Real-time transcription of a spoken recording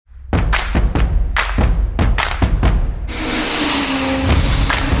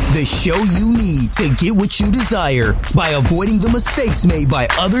The show you need to get what you desire by avoiding the mistakes made by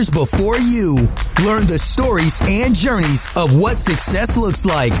others before you. Learn the stories and journeys of what success looks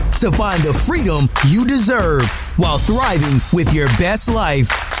like to find the freedom you deserve while thriving with your best life.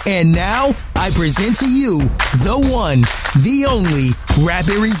 And now, I present to you the one, the only,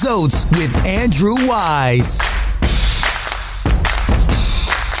 Rapid Results with Andrew Wise.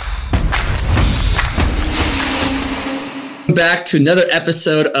 Back to another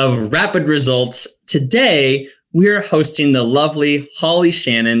episode of Rapid Results. Today, we're hosting the lovely Holly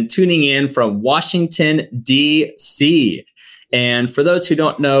Shannon, tuning in from Washington, D.C. And for those who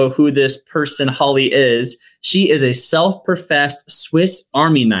don't know who this person, Holly, is, she is a self-professed Swiss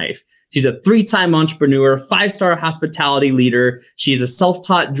Army knife. She's a 3-time entrepreneur, 5-star hospitality leader. She's a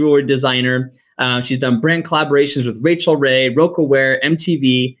self-taught jewelry designer. She's done brand collaborations with Rachel Ray, Rocawear,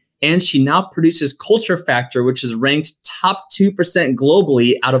 MTV, and she now produces Culture Factor, which is ranked top 2%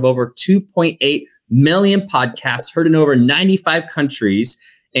 globally out of over 2.8 million podcasts heard in over 95 countries.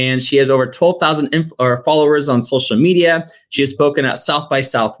 And she has over 12,000 followers on social media. She has spoken at South by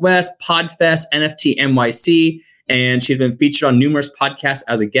Southwest, Podfest, NFT NYC, and she's been featured on numerous podcasts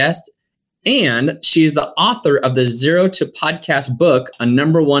as a guest. And she's the author of the Zero to Podcast book, a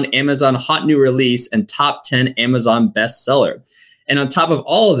 #1 Amazon hot new release and top 10 Amazon bestseller. And on top of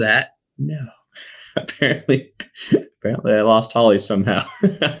all of that, apparently I lost Holly somehow.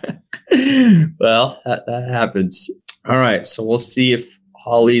 Well, that happens. All right, so we'll see if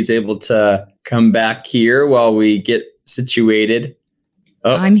Holly's able to come back here while we get situated.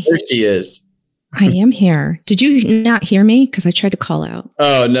 Oh, there she is. I am here. Did you not hear me? Because I tried to call out.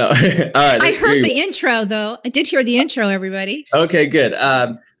 Oh, no. All right. I heard the intro, though. I did hear the intro, everybody. Okay, good.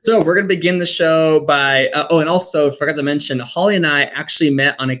 So we're going to begin the show by, and also forgot to mention, Holly and I actually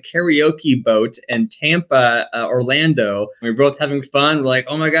met on a karaoke boat in Tampa, Orlando. We were both having fun. We're like,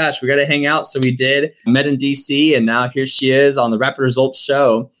 oh my gosh, we got to hang out. So we did. Met in DC, and now here she is on the Rapid Results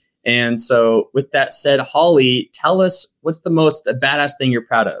show. And so with that said, Holly, tell us what's the most badass thing you're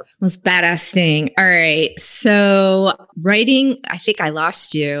proud of? Most badass thing. All right. So writing, I think I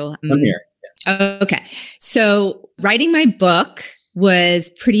lost you. I'm here. Yeah. Okay. So writing my book was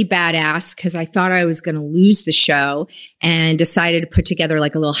pretty badass because I thought I was going to lose the show and decided to put together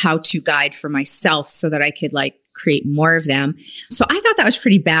like a little how-to guide for myself so that I could like create more of them. So I thought that was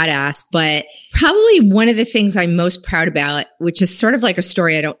pretty badass, but probably one of the things I'm most proud about, which is sort of like a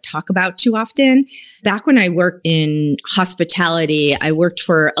story I don't talk about too often. Back when I worked in hospitality, I worked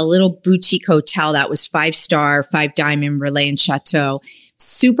for a little boutique hotel that was 5-star, 5-diamond Relais and Chateau.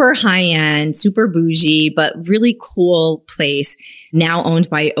 Super high end, super bougie, but really cool place now owned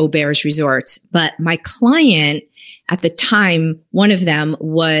by Auberge Resorts. But my client at the time, one of them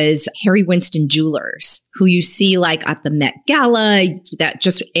was Harry Winston Jewelers, who you see like at the Met Gala that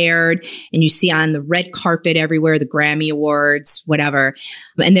just aired, and you see on the red carpet everywhere, the Grammy Awards, whatever.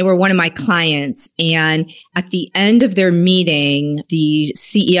 And they were one of my clients. And at the end of their meeting, the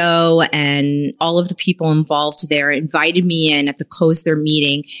CEO and all of the people involved there invited me in at the close of their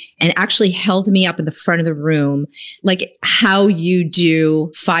meeting and actually held me up in the front of the room, like how you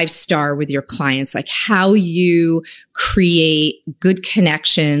do 5-star with your clients, like how you create good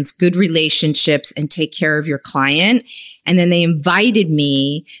connections, good relationships, and take care of your client. And then they invited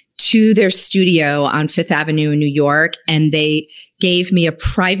me to their studio on 5th Avenue in New York, and they gave me a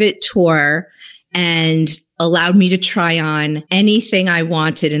private tour and allowed me to try on anything I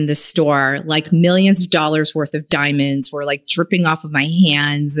wanted in the store, like millions of dollars worth of diamonds were like dripping off of my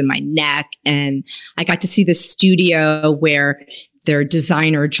hands and my neck. And I got to see the studio where their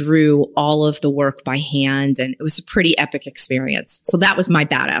designer drew all of the work by hand, and it was a pretty epic experience. So that was my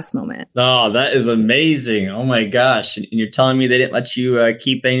badass moment. Oh, that is amazing. Oh my gosh. And you're telling me they didn't let you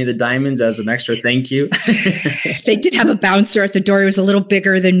keep any of the diamonds as an extra thank you? They did have a bouncer at the door. He was a little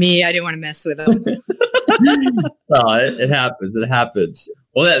bigger than me. I didn't want to mess with him. Oh, it happens. It happens.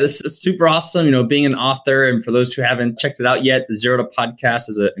 Well, this is super awesome, being an author. And for those who haven't checked it out yet, the Zero to Podcast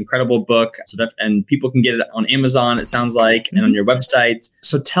is an incredible book. And people can get it on Amazon, it sounds like, and on your website.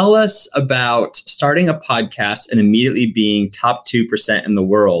 So tell us about starting a podcast and immediately being top 2% in the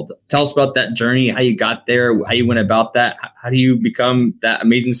world. Tell us about that journey, how you got there, how you went about that. How do you become that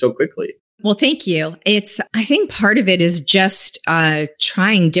amazing so quickly? Well, thank you. I think part of it is just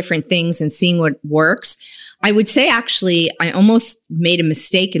trying different things and seeing what works. I would say, actually, I almost made a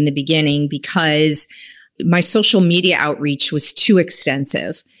mistake in the beginning because my social media outreach was too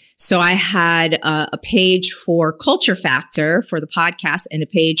extensive. So I had a page for Culture Factor for the podcast and a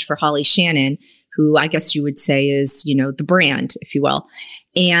page for Holly Shannon, who I guess you would say is, the brand, if you will.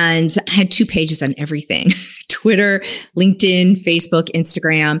 And I had 2 pages on everything, Twitter, LinkedIn, Facebook,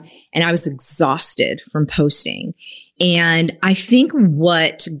 Instagram, and I was exhausted from posting. And I think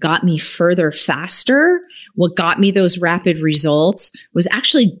what got me further faster, what got me those rapid results was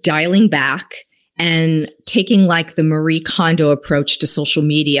actually dialing back and taking like the Marie Kondo approach to social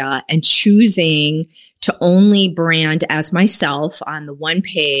media and choosing to only brand as myself on the one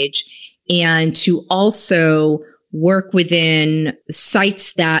page and to also work within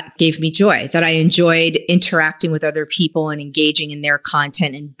sites that gave me joy, that I enjoyed interacting with other people and engaging in their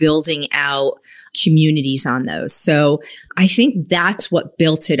content and building out communities on those. So I think that's what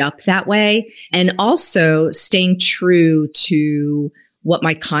built it up that way. And also staying true to what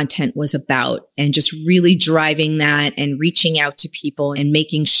my content was about and just really driving that and reaching out to people and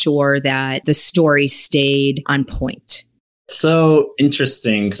making sure that the story stayed on point. So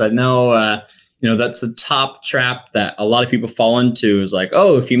interesting, because I know, that's the top trap that a lot of people fall into is like,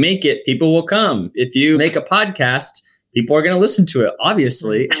 oh, if you make it, people will come. If you make a podcast, people are going to listen to it,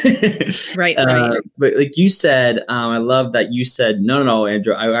 obviously. Right. But like you said, I love that you said, no,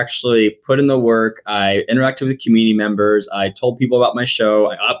 Andrew, I actually put in the work. I interacted with community members. I told people about my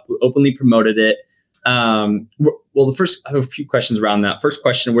show. I openly promoted it. Well, I have a few questions around that. First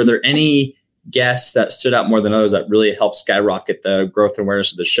question, were there any guests that stood out more than others that really helped skyrocket the growth and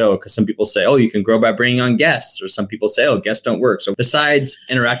awareness of the show? Because some people say, oh, you can grow by bringing on guests, or some people say, oh, guests don't work. So besides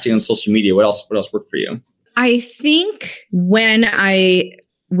interacting on social media, what else worked for you? I think when I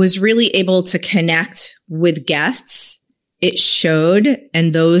was really able to connect with guests, it showed,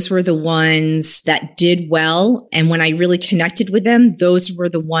 and those were the ones that did well. And when I really connected with them, those were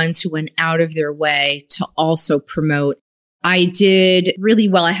the ones who went out of their way to also promote. I did really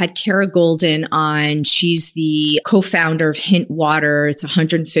well. I had Kara Golden on. She's the co-founder of Hint Water. It's a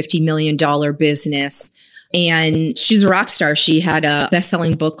 $150 million business. And she's a rock star. She had a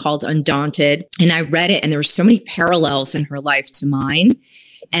best-selling book called Undaunted. And I read it, and there were so many parallels in her life to mine.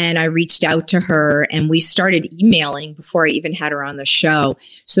 And I reached out to her and we started emailing before I even had her on the show.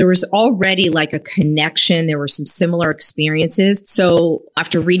 So there was already like a connection. There were some similar experiences. So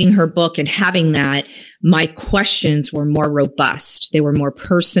after reading her book and having that, my questions were more robust. They were more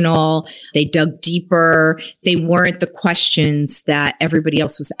personal. They dug deeper. They weren't the questions that everybody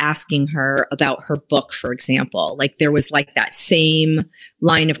else was asking her about her book, for example. Like there was like that same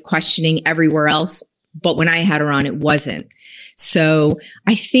line of questioning everywhere else. But when I had her on, it wasn't. So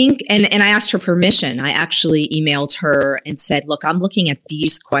I think, and I asked her permission. I actually emailed her and said, look, I'm looking at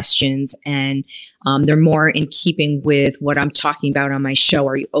these questions and they're more in keeping with what I'm talking about on my show.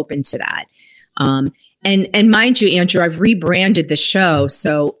 Are you open to that? And mind you, Andrew, I've rebranded the show.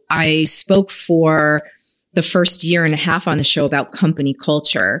 So I spoke for the first year and a half on the show about company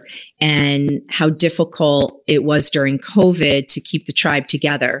culture and how difficult it was during COVID to keep the tribe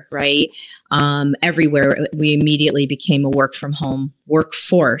together, right? Everywhere we immediately became a work from home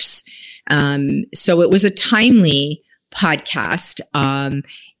workforce. So it was a timely podcast.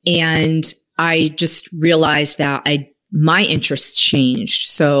 And I just realized that my interests changed.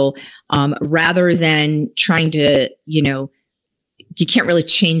 So rather than trying to, you can't really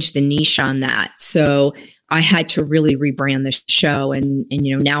change the niche on that. So I had to really rebrand the show. And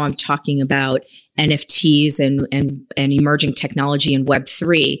now I'm talking about NFTs and emerging technology and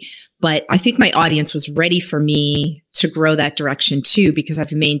Web3. But I think my audience was ready for me to grow that direction too, because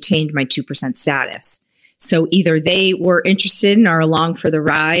I've maintained my 2% status. So either they were interested and are along for the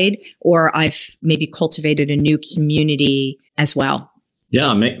ride, or I've maybe cultivated a new community as well.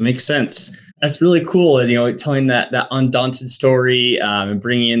 Yeah, makes sense. That's really cool. And, telling that undaunted story and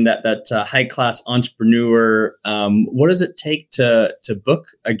bringing in that high class entrepreneur. What does it take to book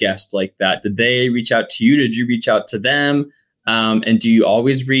a guest like that? Did they reach out to you? Did you reach out to them? And do you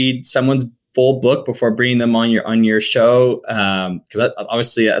always read someone's full book before bringing them on your show? Because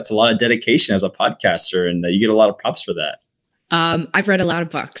obviously that's a lot of dedication as a podcaster, and you get a lot of props for that. I've read a lot of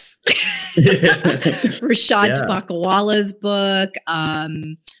books. Rashad Tabakawalla's book,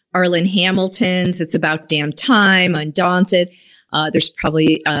 Arlen Hamilton's It's About Damn Time, Undaunted. There's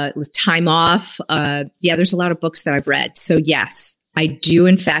probably Time Off. There's a lot of books that I've read. So yes, I do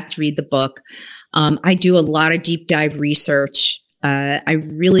in fact read the book. I do a lot of deep dive research. I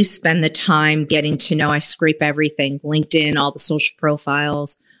really spend the time getting to know. I scrape everything, LinkedIn, all the social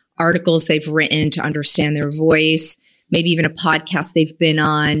profiles, articles they've written to understand their voice, maybe even a podcast they've been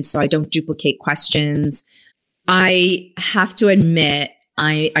on, so I don't duplicate questions. I have to admit,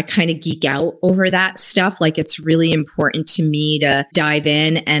 I kind of geek out over that stuff. Like it's really important to me to dive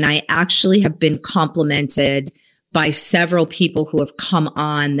in. And I actually have been complimented by several people who have come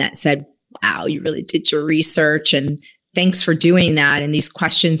on that said, wow, you really did your research and thanks for doing that. And these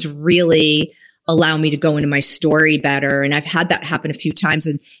questions really allow me to go into my story better. And I've had that happen a few times,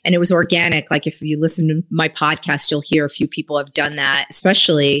 and it was organic. Like if you listen to my podcast, you'll hear a few people have done that,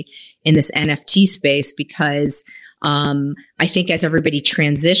 especially in this NFT space, because I think as everybody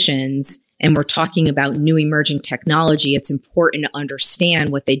transitions and we're talking about new emerging technology, it's important to understand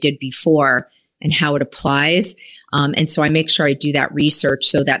what they did before and how it applies. And so I make sure I do that research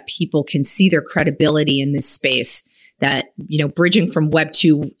so that people can see their credibility in this space, that, bridging from Web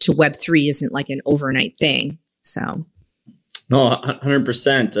 2 to Web 3 isn't like an overnight thing. So. No,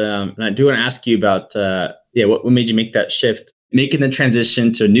 100%. And I do want to ask you about, what made you make that shift, making the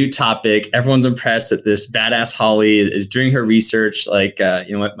transition to a new topic. Everyone's impressed that this badass Holly is doing her research. Like,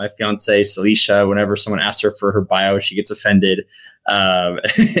 my fiance, Celicia, whenever someone asks her for her bio, she gets offended.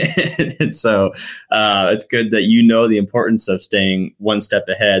 And so it's good that the importance of staying one step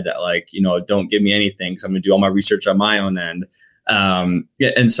ahead, that don't give me anything, because I'm going to do all my research on my own end.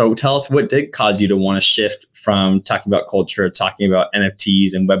 And so tell us, what did cause you to want to shift from talking about culture, talking about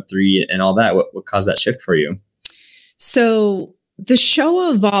NFTs and Web3 and all that? What caused that shift for you? So the show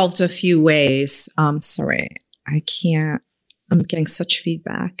evolved a few ways. Sorry, I'm getting such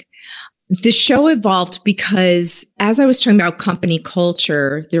feedback. The show evolved because as I was talking about company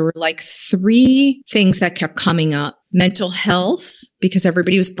culture, there were like 3 things that kept coming up. Mental health, because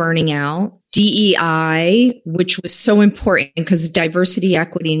everybody was burning out. DEI, which was so important because diversity,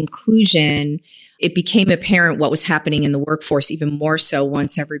 equity, inclusion, it became apparent what was happening in the workforce, even more so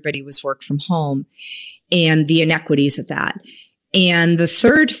once everybody was work from home, and the inequities of that. And the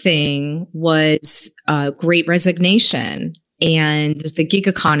third thing was Great Resignation, and the gig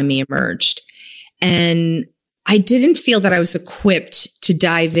economy emerged. And I didn't feel that I was equipped to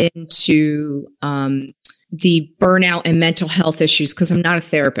dive into the burnout and mental health issues because I'm not a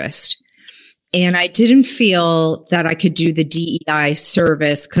therapist. And I didn't feel that I could do the DEI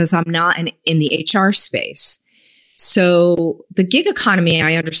service because I'm not in the HR space. So the gig economy,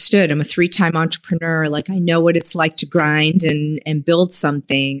 I understood. I'm a 3-time entrepreneur. Like, I know what it's like to grind and build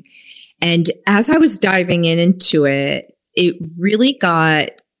something. And as I was diving into it, it really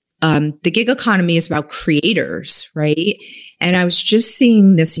got, the gig economy is about creators, right? And I was just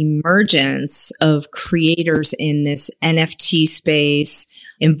seeing this emergence of creators in this NFT space,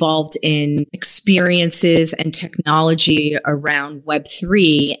 involved in experiences and technology around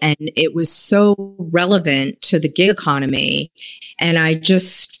Web3. And it was so relevant to the gig economy. And I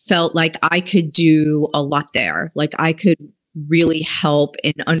just felt like I could do a lot there. Like I could really help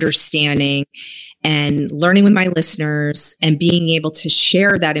in understanding and learning with my listeners and being able to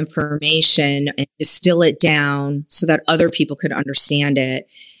share that information and distill it down so that other people could understand it.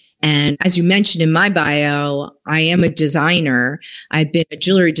 And as you mentioned in my bio, I am a designer. I've been a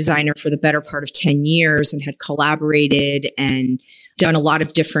jewelry designer for the better part of 10 years and had collaborated and done a lot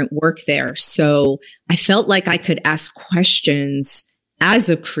of different work there. So I felt like I could ask questions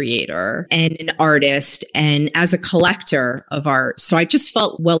as a creator and an artist and as a collector of art. So I just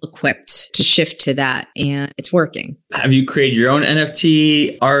felt well equipped to shift to that, and it's working. Have you created your own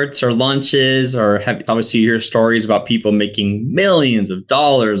NFT arts or launches, or obviously you hear stories about people making millions of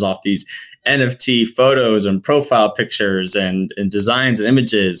dollars off these NFT photos and profile pictures and designs and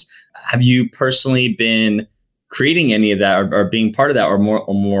images? Have you personally been creating any of that or being part of that or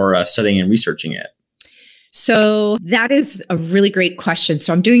more studying and researching it? So that is a really great question.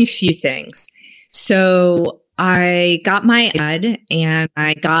 So I'm doing a few things. So I got my ad and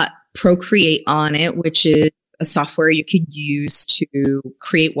I got Procreate on it, which is a software you could use to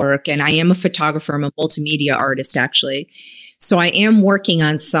create work. And I am a photographer. I'm a multimedia artist, actually. So I am working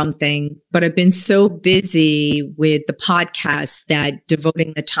on something, but I've been so busy with the podcast that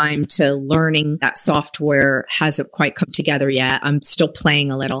devoting the time to learning that software hasn't quite come together yet. I'm still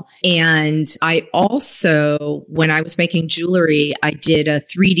playing a little. And I also, when I was making jewelry, I did a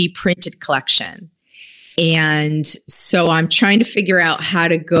 3D printed collection. And so I'm trying to figure out how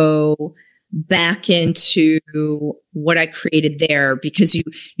to go back into what I created there, because you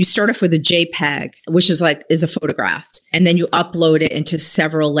start off with a JPEG, which is a photograph, and then you upload it into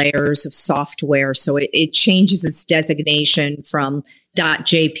several layers of software. So it changes its designation from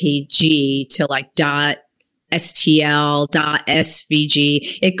 .jpg to like .stl,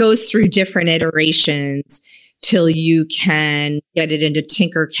 .svg. It goes through different iterations till you can get it into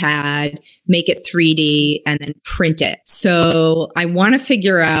Tinkercad, make it 3D, and then print it. So I want to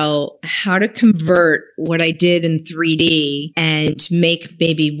figure out how to convert what I did in 3D and make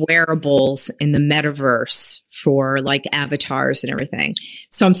maybe wearables in the metaverse for like avatars and everything.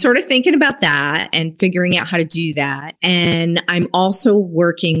 So I'm sort of thinking about that and figuring out how to do that. And I'm also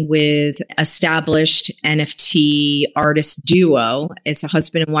working with established NFT artist duo. It's a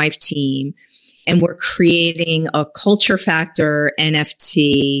husband and wife team. and we're creating a culture factor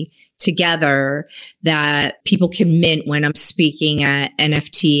NFT together that people can mint when I'm speaking at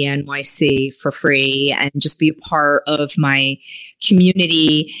NFT NYC for free and just be a part of my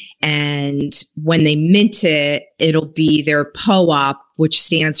community. And when they mint it, it'll be their POAP, which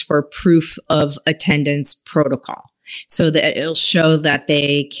stands for Proof of Attendance Protocol. So that it'll show that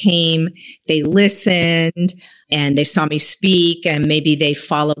they came, they listened, and they saw me speak, and maybe they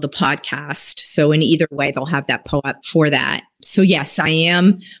follow the podcast. So in either way, they'll have that POAP for that. So yes, I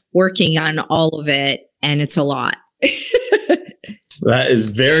am working on all of it, and it's a lot. That is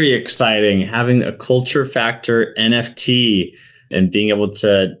very exciting. Having a culture factor NFT and being able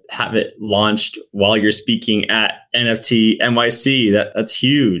to have it launched while you're speaking at NFT NYC, that's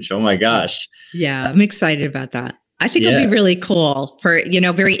huge. Oh my gosh. Yeah, I'm excited about that. I think it'll be really cool for,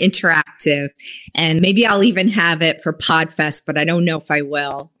 very interactive. And maybe I'll even have it for PodFest, but I don't know if I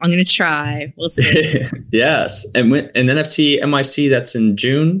will. I'm going to try. We'll see. Yes. And NFT NYC, that's in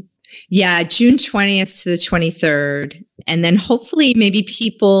June? Yeah, June 20th to the 23rd. And then hopefully maybe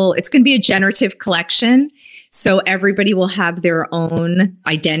it's going to be a generative collection. So everybody will have their own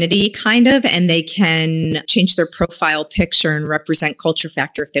identity kind of, and they can change their profile picture and represent Culture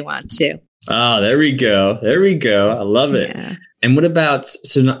Factor if they want to. Oh, there we go. There we go. I love it. Yeah. And what about,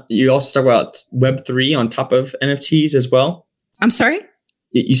 you also talk about Web3 on top of NFTs as well? I'm sorry?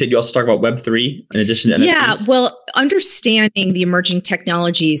 You said you also talk about Web3 in addition to NFTs? Yeah, well, understanding the emerging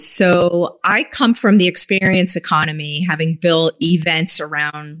technologies. So I come from the experience economy, having built events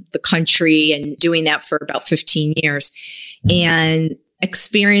around the country and doing that for about 15 years. And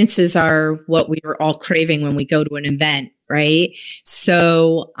experiences are what we were all craving when we go to an event, right?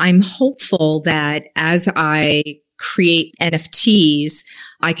 So I'm hopeful that as I create NFTs,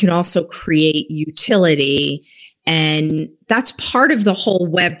 I can also create utility. And that's part of the whole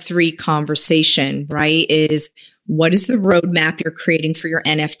Web3 conversation, right? Is what is the roadmap you're creating for your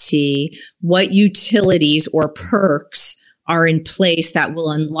NFT? What utilities or perks are in place that will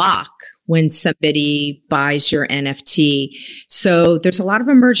unlock when somebody buys your NFT? So there's a lot of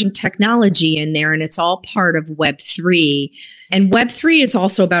emerging technology in there, and it's all part of Web3. And Web3 is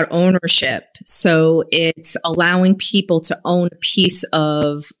also about ownership. So it's allowing people to own a piece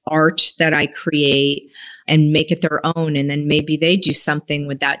of art that I create and make it their own. And then maybe they do something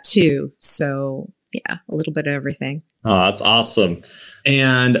with that too. So yeah, a little bit of everything. Oh, that's awesome.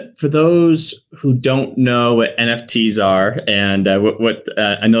 And for those who don't know what NFTs are, and what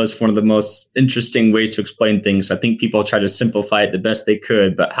I know is one of the most interesting ways to explain things. I think people try to simplify it the best they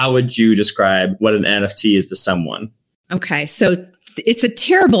could, but how would you describe what an NFT is to someone? Okay, so it's a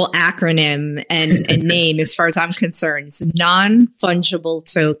terrible acronym and name as far as I'm concerned. It's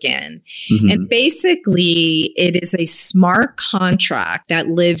non-fungible token. Mm-hmm. And basically, it is a smart contract that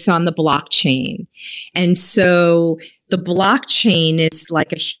lives on the blockchain. And so the blockchain is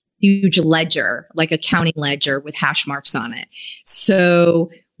like a huge ledger, like accounting ledger with hash marks on it.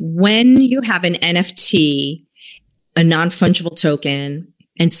 So when you have an NFT, a non-fungible token,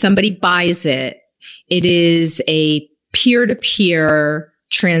 and somebody buys it, it is a peer-to-peer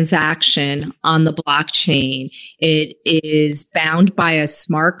transaction on the blockchain. It is bound by a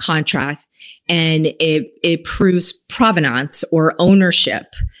smart contract, and it proves provenance or ownership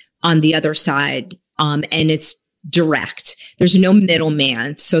on the other side. And it's direct. There's no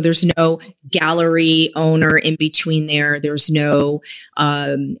middleman. So there's no gallery owner in between there. There's no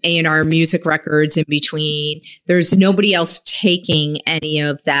A&R music records in between. There's nobody else taking any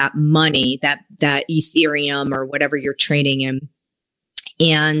of that money, that Ethereum or whatever you're trading in.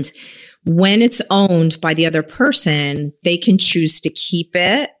 And when it's owned by the other person, they can choose to keep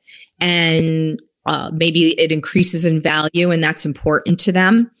it, and maybe it increases in value, and that's important to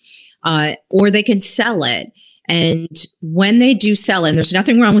them. Or they can sell it. And when they do sell, and there's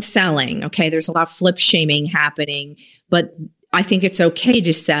nothing wrong with selling, okay? There's a lot of flip shaming happening, but I think it's okay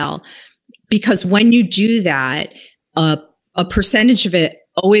to sell, because when you do that, a percentage of it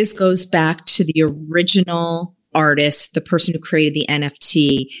always goes back to the original artist, the person who created the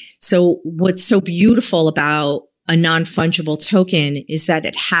NFT. So what's so beautiful about a non-fungible token is that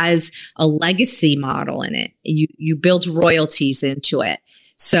it has a legacy model in it. You build royalties into it.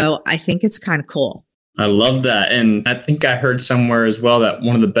 So I think it's kind of cool. I love that. And I think I heard somewhere as well that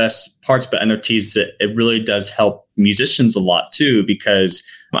one of the best parts about NFTs is that it really does help musicians a lot too, because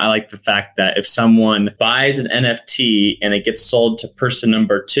I like the fact that if someone buys an NFT and it gets sold to person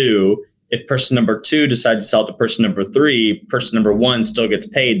number 2, if person number 2 decides to sell it to person number 3, person number 1 still gets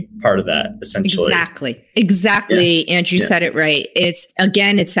paid part of that, essentially. Exactly. Yeah. Andrew said it right. It's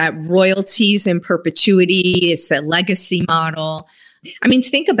that royalties in perpetuity. It's that legacy model. I mean,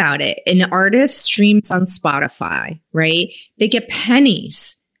 think about it. An artist streams on Spotify, right? They get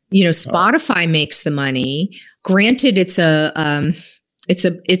pennies. Spotify makes the money. Granted, it's a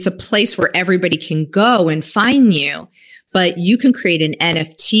place where everybody can go and find you, but you can create an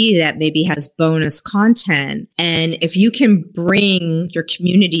NFT that maybe has bonus content. And if you can bring your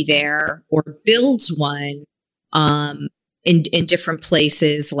community there or build one, in different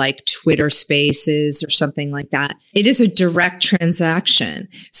places like Twitter Spaces or something like that, it is a direct transaction.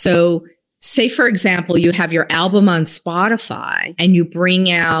 So say, for example, you have your album on Spotify and you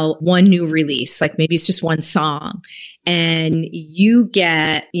bring out one new release, like maybe it's just one song, and you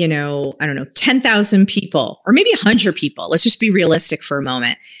get, 10,000 people or maybe 100 people. Let's just be realistic for a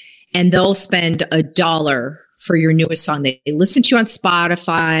moment. And they'll spend $1 for your newest song. They listen to you on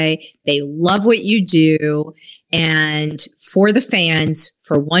Spotify. They love what you do. And for the fans,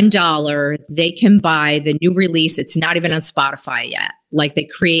 for $1, they can buy the new release. It's not even on Spotify yet. Like, they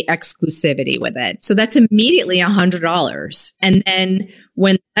create exclusivity with it. So that's immediately $100. And then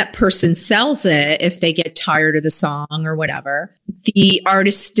when that person sells it, if they get tired of the song or whatever, the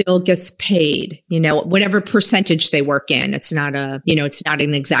artist still gets paid, whatever percentage they work in. It's not it's not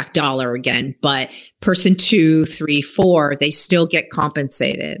an exact dollar again, but person 2, 3, 4, they still get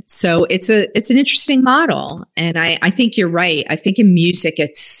compensated. So it's an interesting model. And I think you're right. I think in music,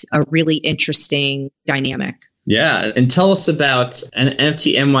 it's a really interesting dynamic. Yeah. And tell us about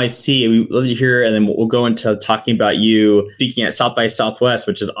NFT NYC. We'd love to hear, and then we'll go into talking about you speaking at South by Southwest,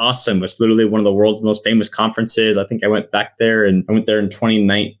 which is awesome. It's literally one of the world's most famous conferences. I think I went there in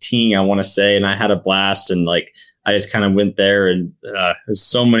 2019, I want to say, and I had a blast. And I just kind of went there, and there's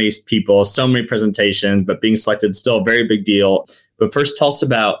so many people, so many presentations, but being selected is still a very big deal. But first, tell us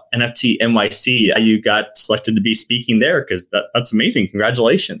about NFT NYC. You got selected to be speaking there, because that's amazing.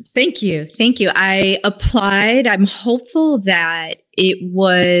 Congratulations. Thank you. I applied. I'm hopeful that it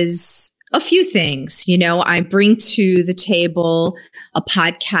was a few things. I bring to the table a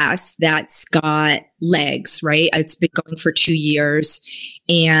podcast that's got legs, right? It's been going for 2 years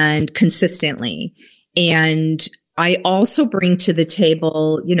and consistently. And I also bring to the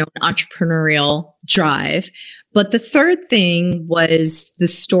table, an entrepreneurial drive. But the third thing was the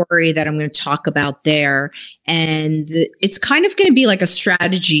story that I'm going to talk about there. And it's kind of going to be like a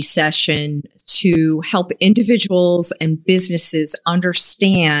strategy session to help individuals and businesses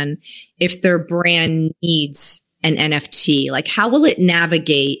understand if their brand needs an NFT. Like, how will it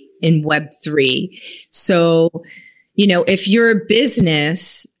navigate in Web3? So, if you're a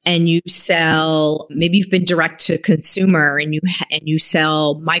business and you sell, maybe you've been direct to consumer and you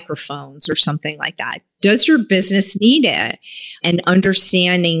sell microphones or something like that, does your business need it? And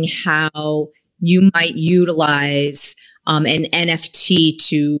understanding how you might utilize an NFT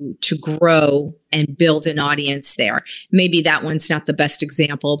to grow and build an audience there. Maybe that one's not the best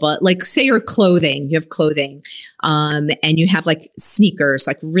example, but say you have clothing, and you have sneakers,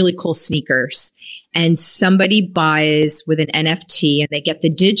 really cool sneakers. And somebody buys with an NFT and they get the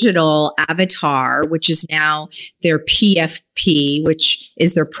digital avatar, which is now their PFP, which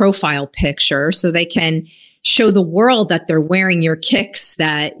is their profile picture. So they can show the world that they're wearing your kicks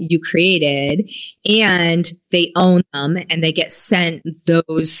that you created, and they own them and they get sent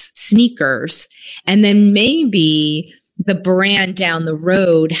those sneakers. And then maybe the brand down the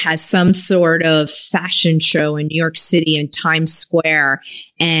road has some sort of fashion show in New York City in Times Square,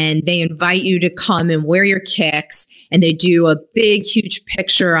 and they invite you to come and wear your kicks, and they do a big, huge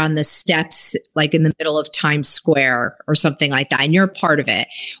picture on the steps, in the middle of Times Square or something like that, and you're a part of it.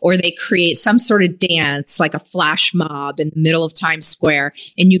 Or they create some sort of dance, like a flash mob in the middle of Times Square,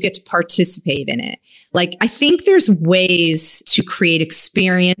 and you get to participate in it. I think there's ways to create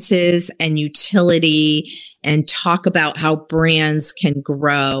experiences and utility and talk about how brands can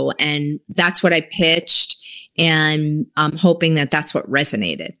grow. And that's what I pitched. And I'm hoping that that's what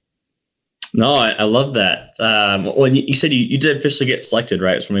resonated. No, I love that. Well, you said you did officially get selected,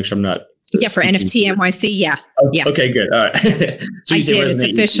 right? I just want to make sure I'm not. Yeah, for NFT NYC. Yeah. Oh, yeah. Okay, good. All right. So I did. It's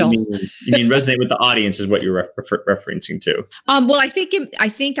official. You mean resonate with the audience is what you're referencing to. Well, I think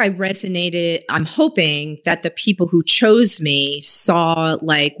I resonated. I'm hoping that the people who chose me saw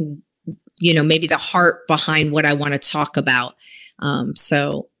maybe the heart behind what I want to talk about.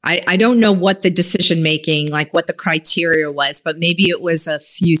 So I don't know what the decision making, what the criteria was, but maybe it was a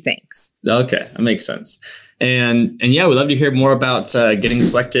few things. Okay, that makes sense. And yeah, we'd love to hear more about getting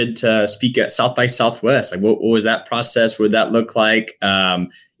selected to speak at South by Southwest. What was that process? What would that look like?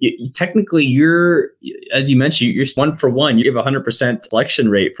 technically you're, as you mentioned, you're 1-for-1. You have a 100% selection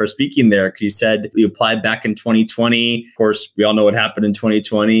rate for speaking there because you said you applied back in 2020. Of course, we all know what happened in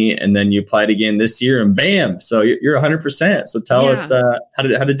 2020, and then you applied again this year, and bam! So you're 100%. So tell us how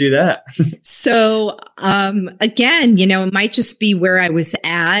to do that. So again, it might just be where I was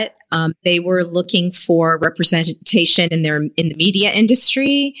at. They were looking for representation in the media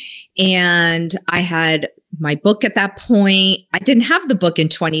industry, and I had my book at that point. I didn't have the book in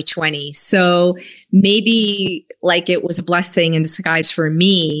 2020. So maybe like it was a blessing in disguise for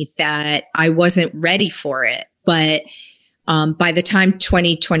me that I wasn't ready for it. But by the time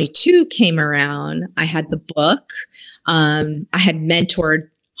 2022 came around, I had the book. I had mentored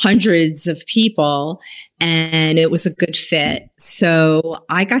hundreds of people, and it was a good fit. So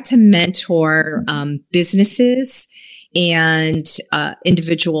I got to mentor businesses and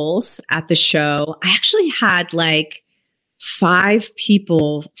individuals at the show. I actually had like 5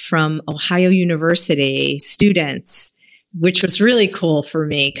 people from Ohio University, students, which was really cool for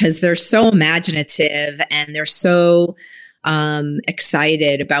me because they're so imaginative and they're so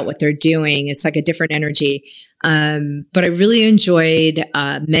excited about what they're doing. It's like a different energy. But I really enjoyed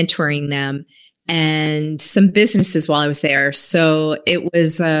mentoring them and some businesses while I was there. So it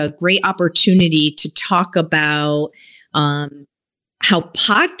was a great opportunity to talk about how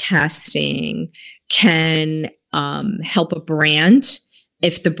podcasting can help a brand.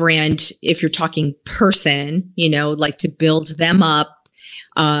 If you're talking person, like to build them up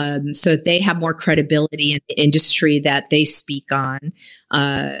so that they have more credibility in the industry that they speak on,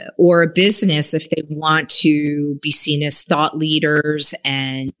 or a business if they want to be seen as thought leaders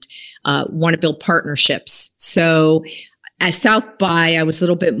and want to build partnerships. So at South by, I was a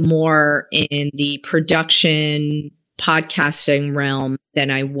little bit more in the production podcasting realm than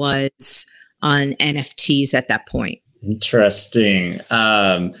I was on NFTs at that point. Interesting.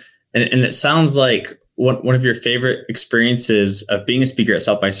 And it sounds like one of your favorite experiences of being a speaker at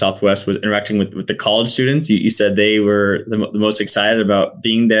South by Southwest was interacting with the college students. You said they were the most excited about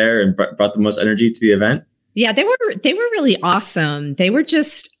being there and brought the most energy to the event. Yeah, they were really awesome. They were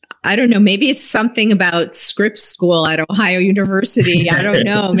just, I don't know, maybe it's something about Scripps School at Ohio University. I don't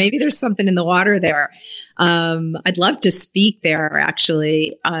know. Maybe there's something in the water there. I'd love to speak there,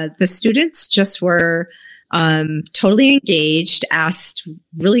 actually. The students just were totally engaged, asked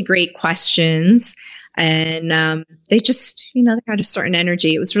really great questions. And they just, they had a certain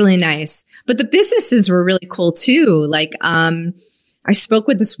energy. It was really nice. But the businesses were really cool too. Like I spoke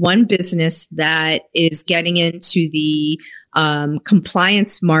with this one business that is getting into the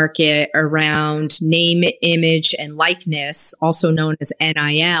compliance market around name, image, and likeness, also known as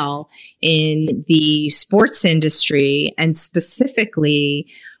NIL, in the sports industry, and specifically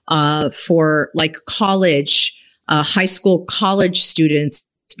for like high school college students,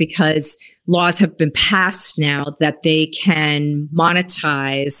 because laws have been passed now that they can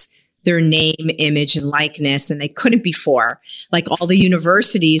monetize their name, image, and likeness, and they couldn't before. Like all the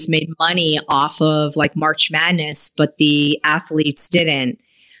universities made money off of like March Madness, but the athletes didn't.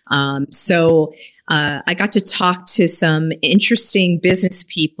 So I got to talk to some interesting business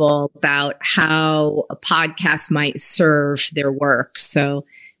people about how a podcast might serve their work. So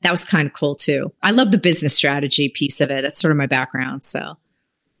that was kind of cool too. I love the business strategy piece of it. That's sort of my background. So.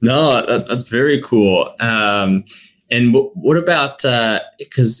 No, that's very cool. And what about,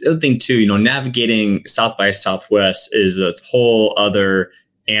 because the other thing too, navigating South by Southwest is a whole other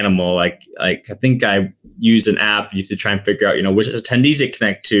animal. Like I think I use an app to try and figure out, which attendees it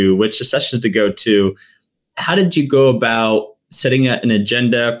connect to, which sessions to go to. How did you go about setting an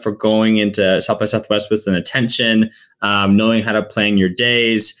agenda for going into South by Southwest with an attention, knowing how to plan your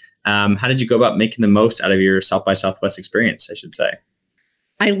days? How did you go about making the most out of your South by Southwest experience, I should say?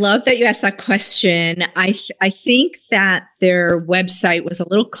 I love that you asked that question. I think that their website was a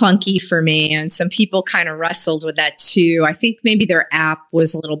little clunky for me, and some people kind of wrestled with that too. I think maybe their app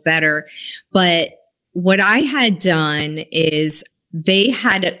was a little better. But what I had done is they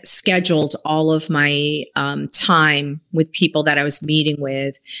had scheduled all of my time with people that I was meeting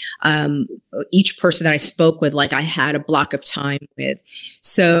with. Each person that I spoke with, like I had a block of time with.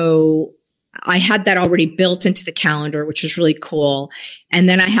 So I had that already built into the calendar, which was really cool. And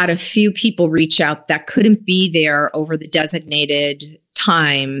then I had a few people reach out that couldn't be there over the designated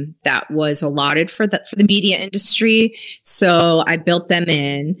time that was allotted for the media industry. So I built them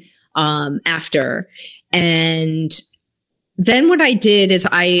in after. And then what I did is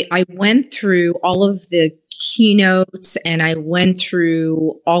I went through all of the keynotes and I went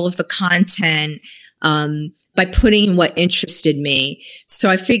through all of the content by putting what interested me. So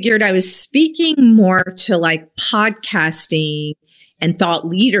I figured I was speaking more to like podcasting and thought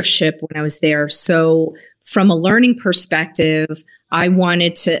leadership when I was there. So from a learning perspective, I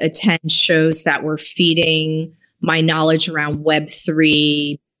wanted to attend shows that were feeding my knowledge around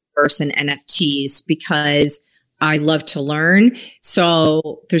Web3 and NFTs because I love to learn.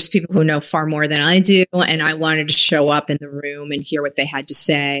 So there's people who know far more than I do. And I wanted to show up in the room and hear what they had to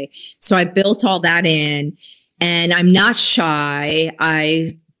say. So I built all that in, and I'm not shy.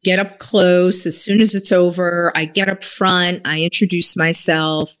 I get up close. As soon as it's over, I get up front, I introduce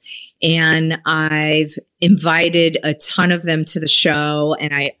myself, and I've invited a ton of them to the show.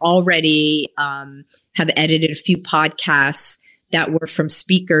 And I already have edited a few podcasts that were from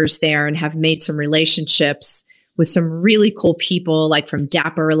speakers there and have made some relationships with some really cool people, like from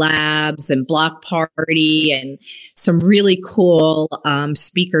Dapper Labs and Block Party, and some really cool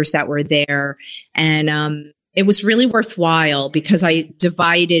speakers that were there. And it was really worthwhile because I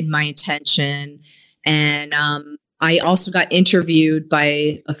divided my attention. And I also got interviewed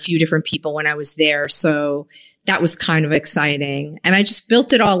by a few different people when I was there. So that was kind of exciting. And I just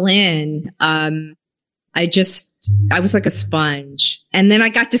built it all in. I was like a sponge. And then I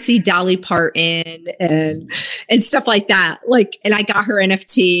got to see Dolly Parton and stuff like that. And I got her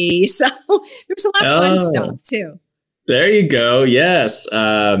NFT. So there was a lot of fun stuff too. There you go. Yes.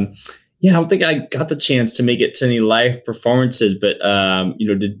 Yeah, I don't think I got the chance to make it to any live performances, but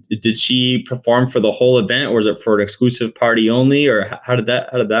did she perform for the whole event, or was it for an exclusive party only, or how did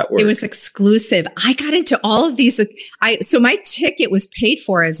that work? It was exclusive. I got into all of these. So my ticket was paid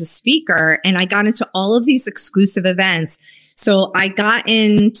for as a speaker, and I got into all of these exclusive events. So I got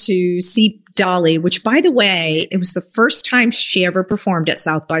in to see Dolly, which, by the way, it was the first time she ever performed at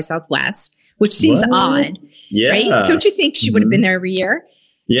South by Southwest, which seems odd. Yeah. Right? Don't you think she would have been there every year?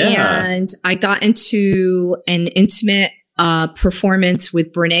 Yeah. And I got into an intimate performance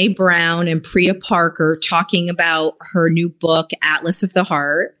with Brene Brown and Priya Parker talking about her new book, Atlas of the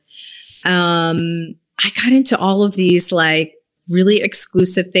Heart. I got into all of these really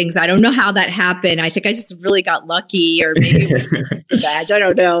exclusive things. I don't know how that happened. I think I just really got lucky, or maybe it was a badge. I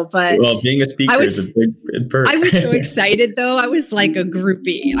don't know. But being a speaker is a big perk. I was so excited, though. I was like a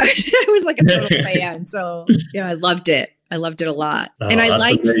groupie. I was like a total fan. So yeah, I loved it. I loved it a lot. And I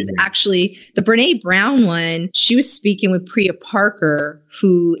liked actually the Brene Brown one. She was speaking with Priya Parker,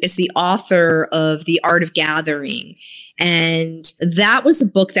 who is the author of The Art of Gathering. And that was a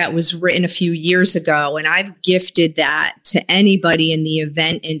book that was written a few years ago. And I've gifted that to anybody in the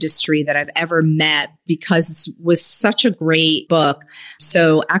event industry that I've ever met because it was such a great book.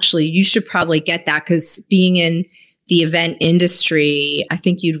 So actually, you should probably get that, because being in the event industry, I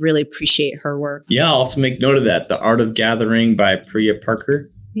think you'd really appreciate her work. Yeah, I'll also make note of that. The Art of Gathering by Priya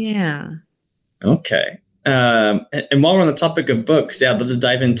Parker. Yeah. Okay. And while we're on the topic of books, I'd love to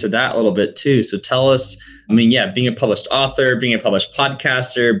dive into that a little bit too. So tell us, being a published author, being a published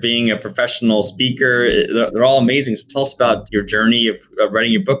podcaster, being a professional speaker, they're all amazing. So tell us about your journey of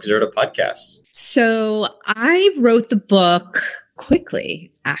writing your book. Is there a podcast? So I wrote the book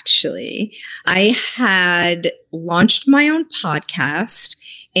quickly, actually. I had launched my own podcast,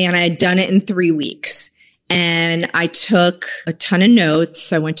 and I had done it in 3 weeks. And I took a ton of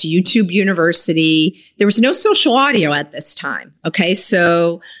notes. I went to YouTube University. There was no social audio at this time. Okay.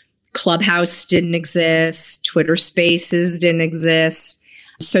 So Clubhouse didn't exist. Twitter Spaces didn't exist.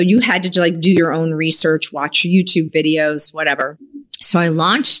 So you had to do your own research, watch YouTube videos, whatever. So I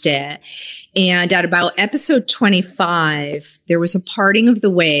launched it. And at about episode 25, there was a parting of the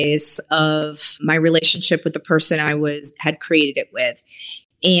ways of my relationship with the person I had created it with.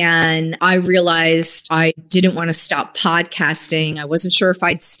 And I realized I didn't want to stop podcasting. I wasn't sure if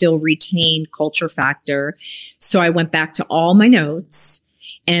I'd still retain Culture Factor. So I went back to all my notes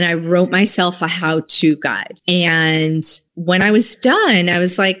and I wrote myself a how-to guide. And when I was done, I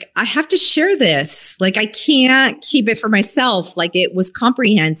was like, I have to share this. I can't keep it for myself. It was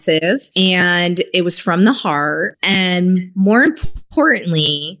comprehensive and it was from the heart. And more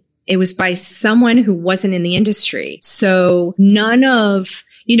importantly, it was by someone who wasn't in the industry. So none of,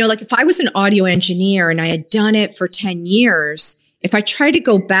 if I was an audio engineer and I had done it for 10 years, if I tried to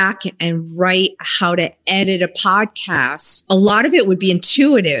go back and write how to edit a podcast, a lot of it would be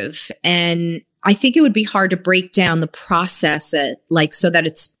intuitive. And I think it would be hard to break down the process so that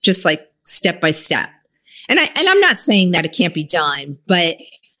it's just step by step. And I'm not saying that it can't be done, but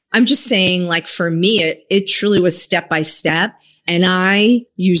I'm just saying for me, it truly was step by step. And I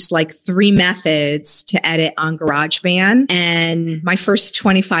used 3 methods to edit on GarageBand. And my first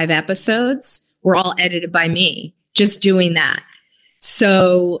 25 episodes were all edited by me, just doing that.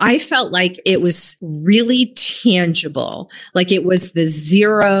 So I felt like it was really tangible. It was the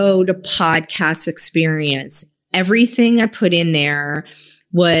zero to podcast experience. everything I put in there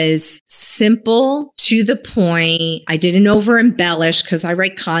was simple, to the point. I didn't over embellish because I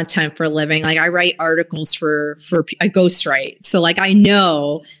write content for a living. Like I write articles I ghostwrite. So like I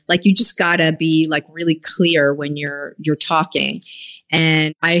know, like you just gotta be like really clear when you're talking.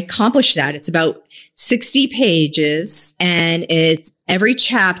 And I accomplished that. It's about 60 pages, and it's every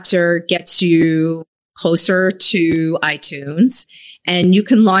chapter gets you closer to iTunes, and you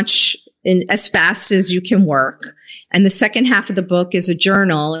can launch in as fast as you can work. And the second half of the book is a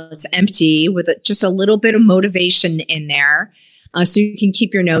journal. It's empty with just a little bit of motivation in there. So you can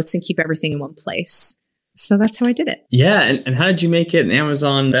keep your notes and keep everything in one place. So that's how I did it. Yeah. And how did you make it an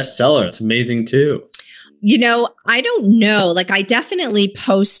Amazon bestseller? It's amazing too. You know, I don't know. Like I definitely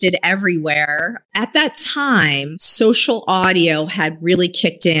posted everywhere. At that time, social audio had really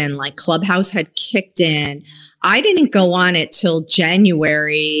kicked in, like Clubhouse had kicked in. I didn't go on it till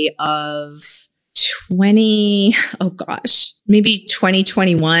January of maybe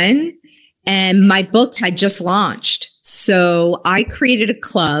 2021. And my book had just launched. So I created a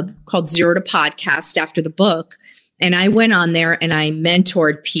club called Zero to Podcast after the book. And I went on there and I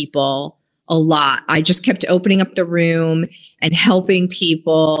mentored people a lot. I just kept opening up the room and helping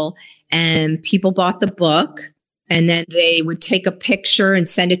people, and people bought the book, and then they would take a picture and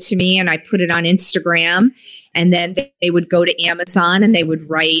send it to me, and I put it on Instagram, and then they would go to Amazon and they would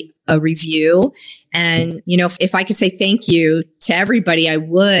write a review. And, you know, if I could say thank you to everybody, I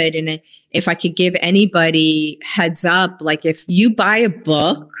would. And if I could give anybody heads up, like if you buy a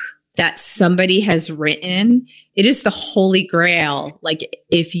book that somebody has written, it is the holy grail. Like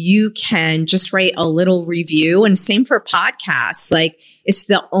if you can just write a little review, and same for podcasts, like it's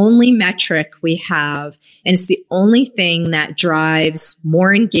the only metric we have. And it's the only thing that drives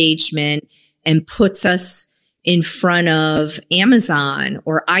more engagement and puts us in front of Amazon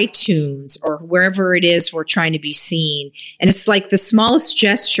or iTunes or wherever it is we're trying to be seen. And it's like the smallest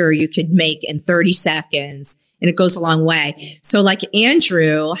gesture you could make in 30 seconds. And it goes a long way. So like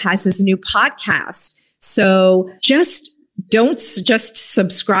Andrew has his new podcast. So don't just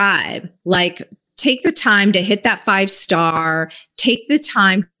subscribe. Like take the time to hit that 5-star, take the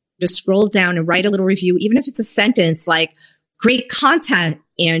time to scroll down and write a little review, even if it's a sentence like, great content,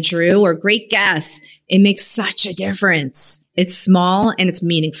 Andrew, or great guest. It makes such a difference. It's small and it's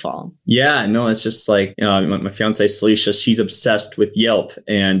meaningful. Yeah, no, it's just like, you know, my fiance, Celicia, she's obsessed with Yelp.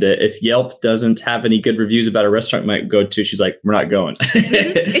 And if Yelp doesn't have any good reviews about a restaurant we might go to, she's like, we're not going.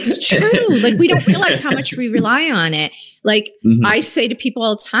 It's true. Like we don't realize how much we rely on it. Like I say to people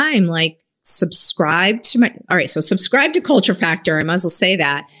all the time, like subscribe to Culture Factor. I might as well say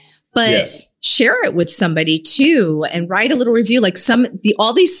that. But share it with somebody too, and write a little review. Like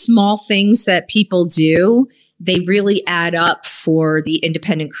all these small things that people do, they really add up for the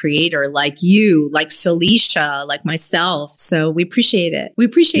independent creator, like you, like Celicia, like myself. So we appreciate it. We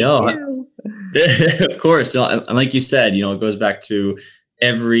appreciate you. Of course. And like you said, you know, it goes back to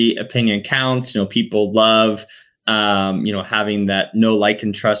every opinion counts. You know, people love having that know, like,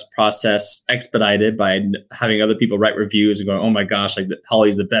 and trust process expedited by having other people write reviews and going, oh my gosh, like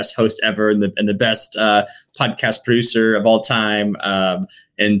Holly's the best host ever and the best podcast producer of all time.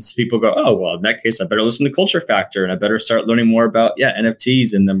 And people go, oh, well, in that case, I better listen to Culture Factor and I better start learning more about,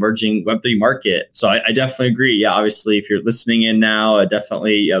 NFTs and the emerging Web3 market. So I definitely agree. Yeah, obviously, if you're listening in now,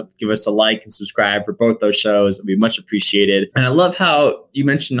 definitely give us a like and subscribe for both those shows. It'd be much appreciated. And I love how you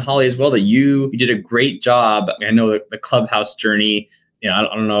mentioned, Holly, as well, that you did a great job. I know the Clubhouse journey, I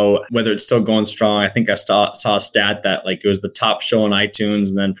don't know whether it's still going strong. I think I saw a stat that like it was the top show on iTunes,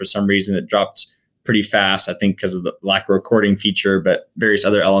 and then for some reason it dropped pretty fast, I think because of the lack of recording feature, but various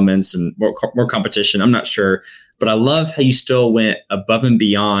other elements and more competition. I'm not sure. But I love how you still went above and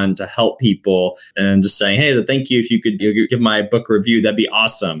beyond to help people and just saying, hey, as a thank you, if you could give my book a review, that'd be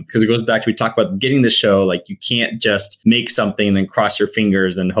awesome. Because it goes back to, we talk about getting the show, like you can't just make something and then cross your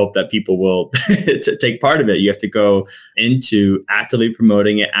fingers and hope that people will take part of it. You have to go into actively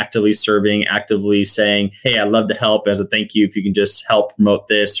promoting it, actively serving, actively saying, hey, I'd love to help. As a thank you, if you can just help promote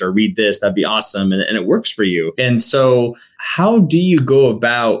this or read this, that'd be awesome. And it works for you. And so how do you go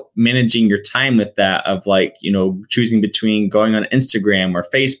about managing your time with that, of like, choosing between going on Instagram or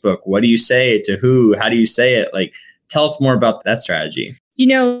Facebook? What do you say to who? How do you say it? Like, tell us more about that strategy.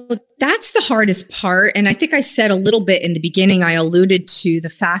 That's the hardest part. And I think I said a little bit in the beginning, I alluded to the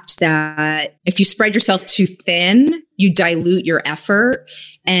fact that if you spread yourself too thin, you dilute your effort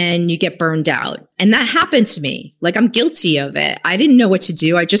and you get burned out. And that happened to me. Like, I'm guilty of it. I didn't know what to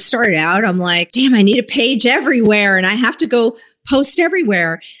do. I just started out. I'm like, damn, I need a page everywhere and I have to go post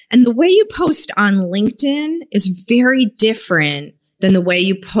everywhere. And the way you post on LinkedIn is very different than the way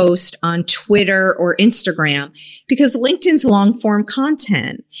you post on Twitter or Instagram, because LinkedIn's long form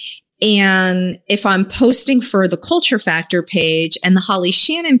content. And if I'm posting for the Culture Factor page and the Holly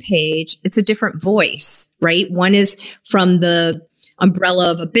Shannon page, it's a different voice, right? One is from the umbrella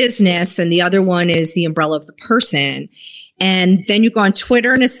of a business and the other one is the umbrella of the person. And then you go on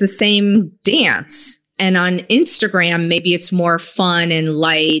Twitter and it's the same dance. And on Instagram, maybe it's more fun and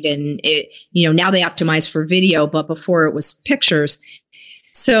light and now they optimize for video, but before it was pictures.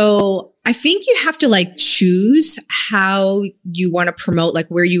 So I think you have to choose how you want to promote,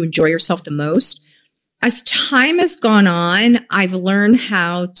 where you enjoy yourself the most. As time has gone on, I've learned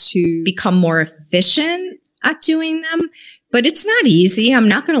how to become more efficient at doing them, but it's not easy. I'm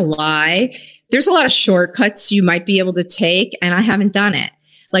not going to lie. There's a lot of shortcuts you might be able to take, and I haven't done it.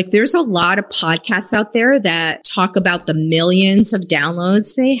 There's a lot of podcasts out there that talk about the millions of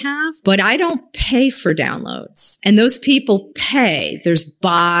downloads they have, but I don't pay for downloads. And those people pay. There's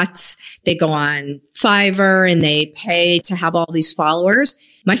bots. They go on Fiverr and they pay to have all these followers.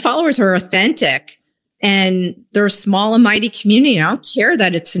 My followers are authentic and they're a small and mighty community. I don't care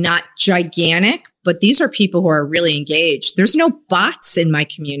that it's not gigantic, but these are people who are really engaged. There's no bots in my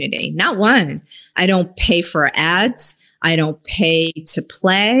community, not one. I don't pay for ads. I don't pay to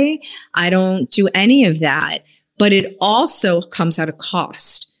play. I don't do any of that. But it also comes at a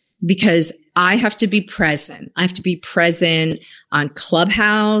cost because I have to be present. I have to be present on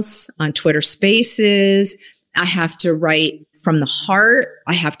Clubhouse, on Twitter Spaces. I have to write from the heart.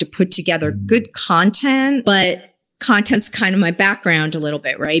 I have to put together good content, but content's kind of my background a little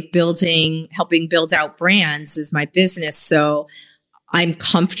bit, right? Helping build out brands is my business. So I'm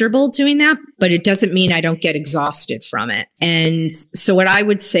comfortable doing that, but it doesn't mean I don't get exhausted from it. And so what I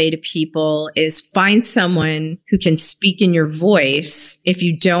would say to people is find someone who can speak in your voice if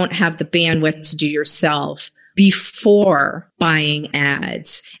you don't have the bandwidth to do yourself before buying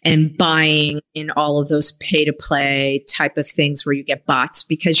ads and buying in all of those pay to play type of things where you get bots,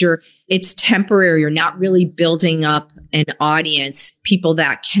 because it's temporary. You're not really building up an audience, people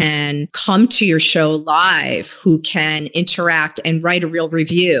that can come to your show live, who can interact and write a real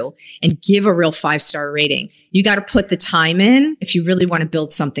review and give a real 5-star rating. You got to put the time in if you really want to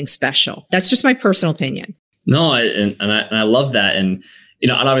build something special. That's just my personal opinion. No, I love that. And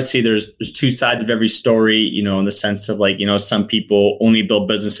and obviously there's two sides of every story, in the sense of some people only build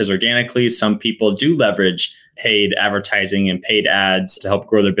businesses organically. Some people do leverage paid advertising and paid ads to help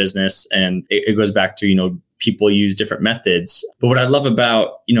grow their business. And it goes back to, people use different methods. But what I love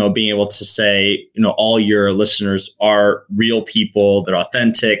about, being able to say, all your listeners are real people, they're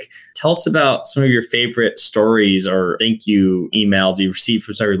authentic. Tell us about some of your favorite stories or thank you emails you received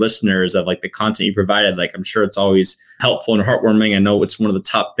from some of your listeners of the content you provided. I'm sure it's always helpful and heartwarming. I know it's one of the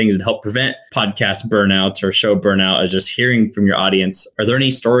top things that help prevent podcast burnout or show burnout is just hearing from your audience. Are there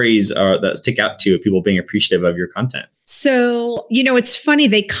any stories that stick out to you of people being appreciative of your content? So, it's funny.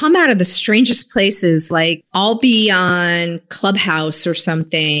 They come out of the strangest places. I'll be on Clubhouse or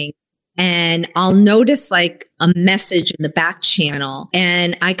something, and I'll notice a message in the back channel.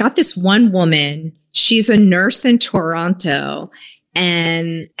 And I got this one woman, she's a nurse in Toronto.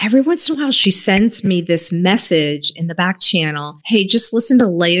 And every once in a while, she sends me this message in the back channel. Hey, just listen to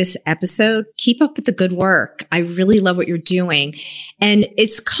the latest episode. Keep up with the good work. I really love what you're doing. And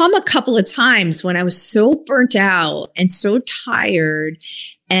it's come a couple of times when I was so burnt out and so tired.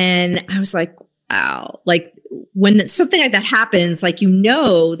 And I was like, wow, when something like that happens,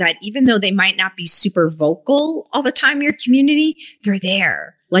 that even though they might not be super vocal all the time in your community, they're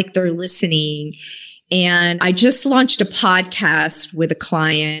there, they're listening. And I just launched a podcast with a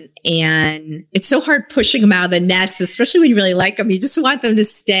client, and it's so hard pushing them out of the nest, especially when you really like them. You just want them to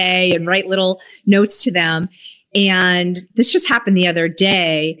stay and write little notes to them. And this just happened the other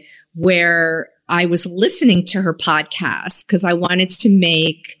day where I was listening to her podcast because I wanted to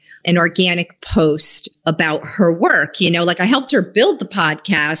make an organic post about her work. I helped her build the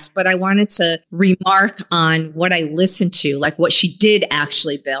podcast, but I wanted to remark on what I listened to, what she did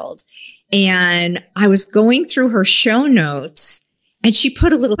actually build. And I was going through her show notes, and she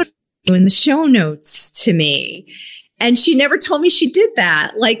put a little in the show notes to me. And she never told me she did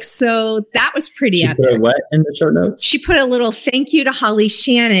that. So that was pretty epic. She put what in the show notes? She put a little thank you to Holly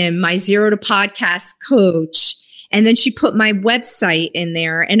Shannon, my Zero to Podcast coach. And then she put my website in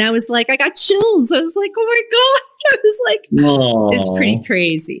there. And I was I got chills. I was oh my I was like, Aww. it's pretty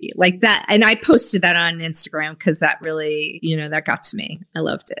crazy. Like that. And I posted that on Instagram because that really, that got to me. I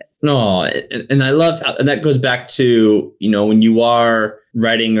loved it. No, and I love how, and that goes back to, when you are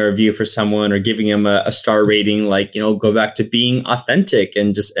writing a review for someone or giving them a star rating, like, go back to being authentic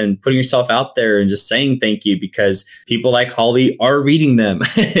and putting yourself out there and just saying thank you, because people like Holly are reading them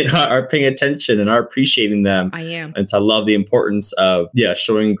and are paying attention and are appreciating them. I am. And so I love the importance of,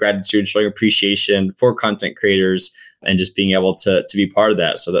 showing gratitude, showing appreciation for content creators, and just being able to be part of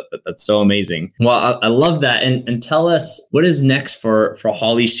that. So that's so amazing. Well, I love that. And tell us, what is next for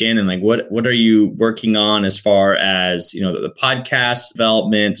Holly Shannon? Like, what are you working on as far as, the podcast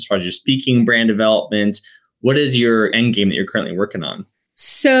development, as far as your speaking brand development? What is your end game that you're currently working on?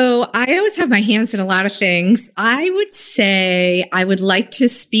 So I always have my hands in a lot of things. I would say I would like to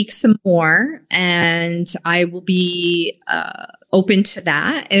speak some more, and I will be open to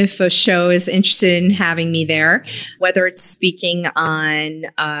that if a show is interested in having me there, whether it's speaking on,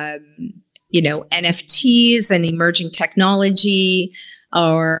 NFTs and emerging technology,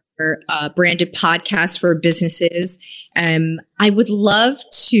 or branded podcasts for businesses. I would love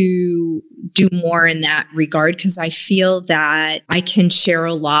to do more in that regard because I feel that I can share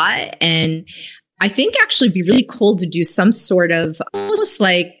a lot. And I think actually it'd be really cool to do some sort of almost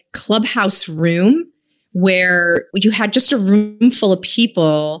like clubhouse room where you had just a room full of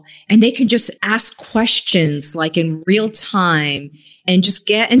people and they could just ask questions like in real time and just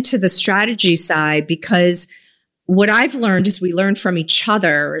get into the strategy side, because what I've learned is we learn from each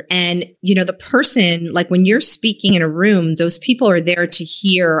other. And, the person, like when you're speaking in a room, those people are there to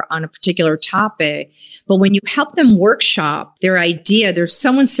hear on a particular topic. But when you help them workshop their idea, there's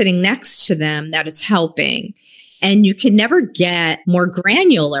someone sitting next to them that is helping. And you can never get more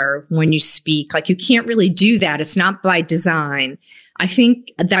granular when you speak. Like you can't really do that. It's not by design. I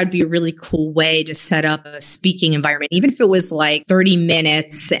think that would be a really cool way to set up a speaking environment, even if it was like 30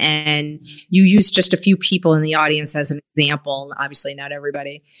 minutes and you use just a few people in the audience as an example. Obviously not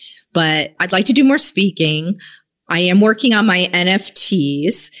everybody, but I'd like to do more speaking. I am working on my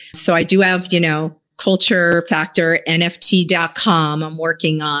NFTs. So I do have, Culture Factor NFT.com I'm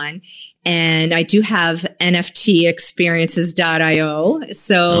working on. And I do have NFTexperiences.io.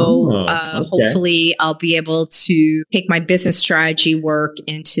 So hopefully I'll be able to take my business strategy work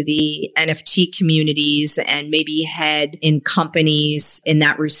into the NFT communities and maybe head in companies in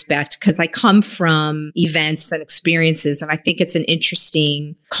that respect, because I come from events and experiences, and I think it's an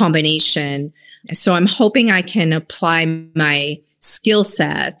interesting combination. So I'm hoping I can apply my skill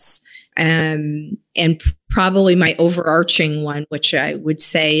sets and probably my overarching one, which I would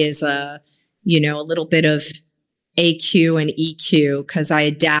say is a little bit of AQ and EQ, because I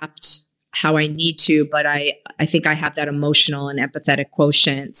adapt how I need to, but I think I have that emotional and empathetic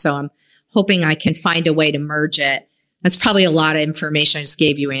quotient. So I'm hoping I can find a way to merge it. That's probably a lot of information I just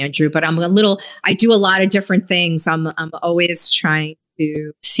gave you, Andrew, but I do a lot of different things. I'm always trying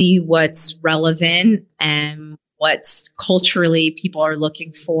to see what's relevant and what's culturally people are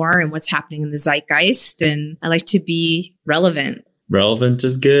looking for and what's happening in the zeitgeist. And I like to be relevant. Relevant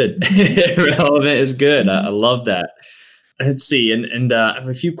is good. Relevant is good. I love that. Let's see. And I have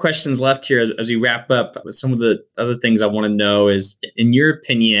a few questions left here as we wrap up. Some of the other things I want to know is, in your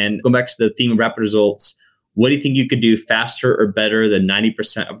opinion, going back to the theme of rapid results, what do you think you could do faster or better than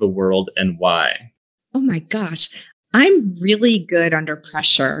 90% of the world, and why? Oh my gosh. I'm really good under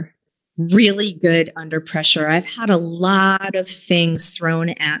pressure. Really good under pressure. I've had a lot of things thrown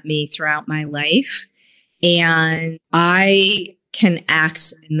at me throughout my life, and I can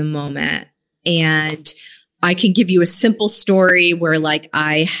act in the moment. And I can give you a simple story where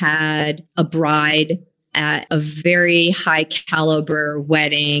I had a bride at a very high caliber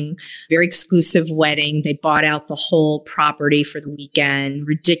wedding, very exclusive wedding. They bought out the whole property for the weekend,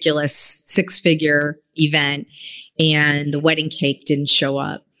 ridiculous 6-figure event, and the wedding cake didn't show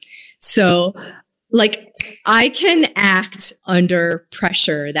up. So I can act under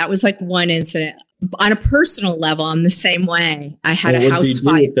pressure. That was one incident. On a personal level, I'm the same way. I had a house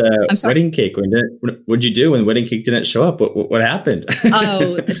fire. Wedding cake. What'd you do when the wedding cake didn't show up? What happened?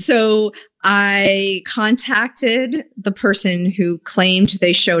 So I contacted the person who claimed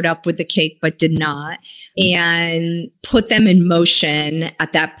they showed up with the cake but did not, and put them in motion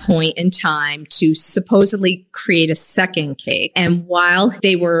at that point in time to supposedly create a second cake. And while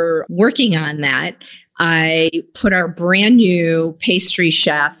they were working on that, I put our brand new pastry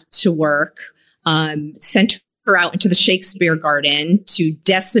chef to work. Sent her out into the Shakespeare Garden to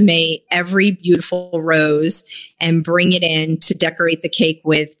decimate every beautiful rose and bring it in to decorate the cake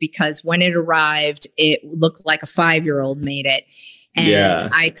with, because when it arrived, it looked like a 5-year-old made it. And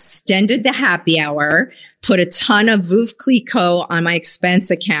I extended the happy hour, put a ton of Veuve Clicquot on my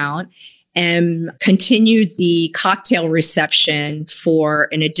expense account, and continued the cocktail reception for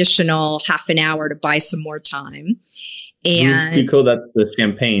an additional half an hour to buy some more time. And Clicquot, that's the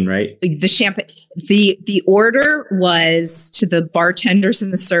champagne, right? The champagne. The order was to the bartenders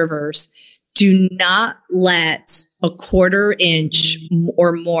and the servers: do not let a quarter inch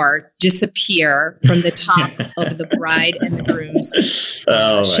or more disappear from the top of the bride and the groom's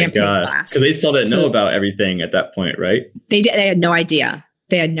champagne glass. Because they still didn't know about everything at that point, right? They had no idea.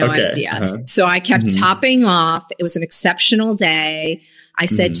 They had no idea. Uh-huh. So I kept topping off. It was an exceptional day. I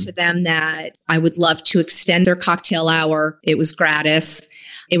said to them that I would love to extend their cocktail hour. It was gratis.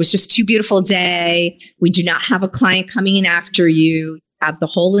 It was just too beautiful a day. We do not have a client coming in after you. Have the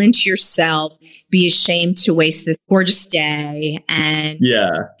whole inn to yourself. Be ashamed to waste this gorgeous day. And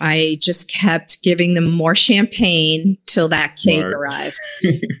I just kept giving them more champagne till that cake arrived.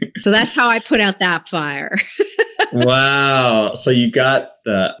 So that's how I put out that fire. Wow. So you got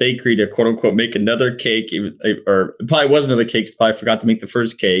the bakery to quote unquote make another cake, or it probably was another cake. Probably forgot to make the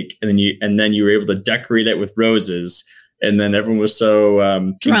first cake. And then you were able to decorate it with roses. And then everyone was so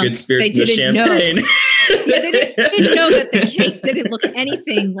drunk. In good spirits. They didn't know. They didn't know that the cake didn't look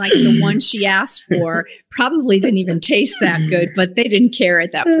anything like the one she asked for. Probably didn't even taste that good, but they didn't care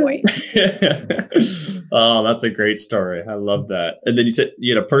at that point. Oh, that's a great story. I love that. And then you said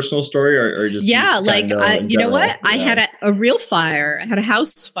you had a personal story or just... Yeah, like, you know what? Yeah. I had a real fire. I had a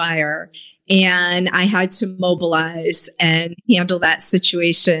house fire. And I had to mobilize and handle that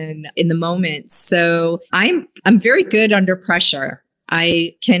situation in the moment. So I'm very good under pressure.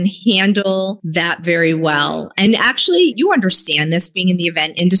 I can handle that very well. And actually, you understand this being in the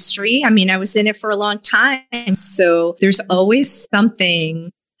event industry. I mean, I was in it for a long time. So there's always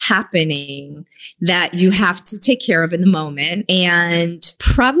something happening that you have to take care of in the moment. And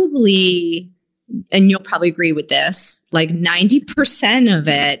you'll probably agree with this, like 90% of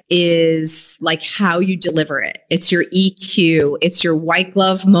it is like how you deliver it. It's your EQ. It's your white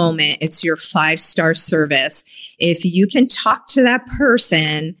glove moment. It's your 5-star service. If you can talk to that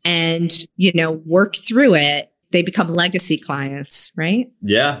person and, work through it, they become legacy clients, right?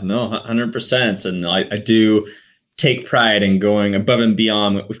 Yeah, no, 100%. And I do take pride in going above and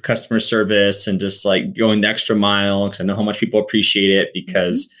beyond with customer service and just like going the extra mile, because I know how much people appreciate it,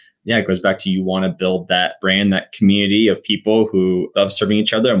 because it goes back to you want to build that brand, that community of people who love serving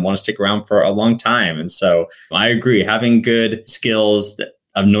each other and want to stick around for a long time. And so I agree, having good skills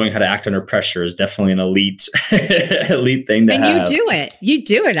of knowing how to act under pressure is definitely an elite thing to have. And you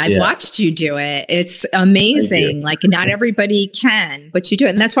do it. I've watched you do it. It's amazing. Like not everybody can, but you do it.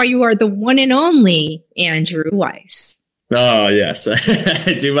 And that's why you are the one and only Andrew Weiss. Oh, yes.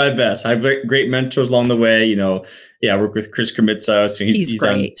 I do my best. I have great mentors along the way. I work with Chris Kramitza. So he's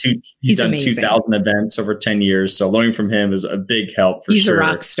great. He's done 2,000 events over 10 years. So learning from him is a big help for sure. He's a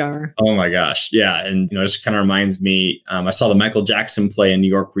rock star. Oh my gosh. Yeah. And, it just kind of reminds me, I saw the Michael Jackson play in New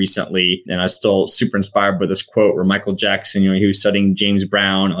York recently, and I was still super inspired by this quote where Michael Jackson, he was studying James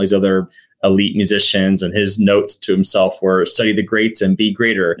Brown, all these other elite musicians, and his notes to himself were study the greats and be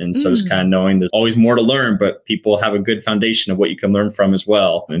greater. And so just kind of knowing there's always more to learn, but people have a good foundation of what you can learn from as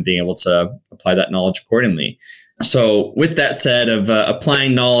well, and being able to apply that knowledge accordingly. So with that said, of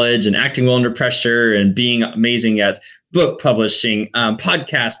applying knowledge and acting well under pressure and being amazing at book publishing,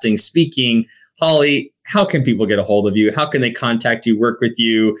 podcasting, speaking, Holly, how can people get a hold of you? How can they contact you, work with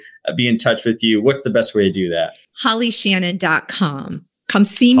you, be in touch with you? What's the best way to do that? hollyshannon.com. Come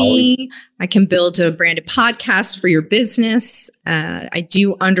see me. I can build a branded podcast for your business. I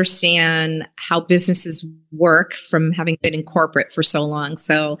do understand how businesses work from having been in corporate for so long.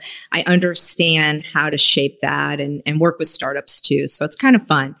 So I understand how to shape that and work with startups too. So it's kind of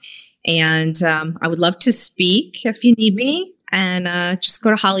fun. And I would love to speak if you need me. And just go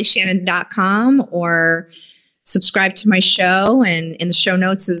to hollyshannon.com or subscribe to my show. And in the show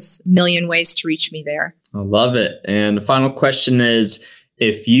notes is a million ways to reach me there. I love it. And the final question is,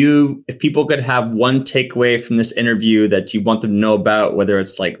 if people could have one takeaway from this interview that you want them to know about, whether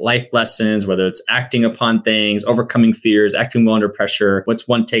it's like life lessons, whether it's acting upon things, overcoming fears, acting well under pressure, what's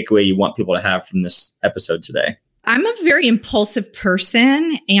one takeaway you want people to have from this episode today? I'm a very impulsive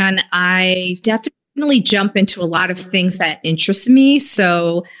person, and I definitely jump into a lot of things that interest me.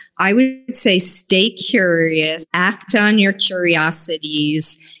 So I would say stay curious, act on your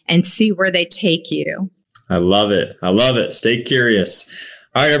curiosities, and see where they take you. I love it. Stay curious.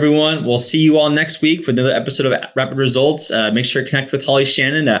 All right, everyone. We'll see you all next week for another episode of Rapid Results. Make sure to connect with Holly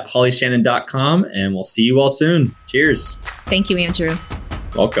Shannon at hollyshannon.com, and we'll see you all soon. Cheers. Thank you, Andrew.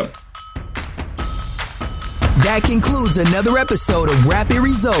 Welcome. That concludes another episode of Rapid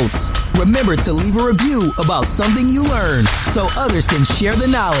Results. Remember to leave a review about something you learned so others can share the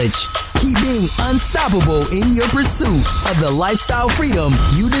knowledge. Keep being unstoppable in your pursuit of the lifestyle freedom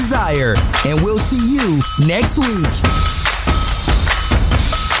you desire. And we'll see you next week.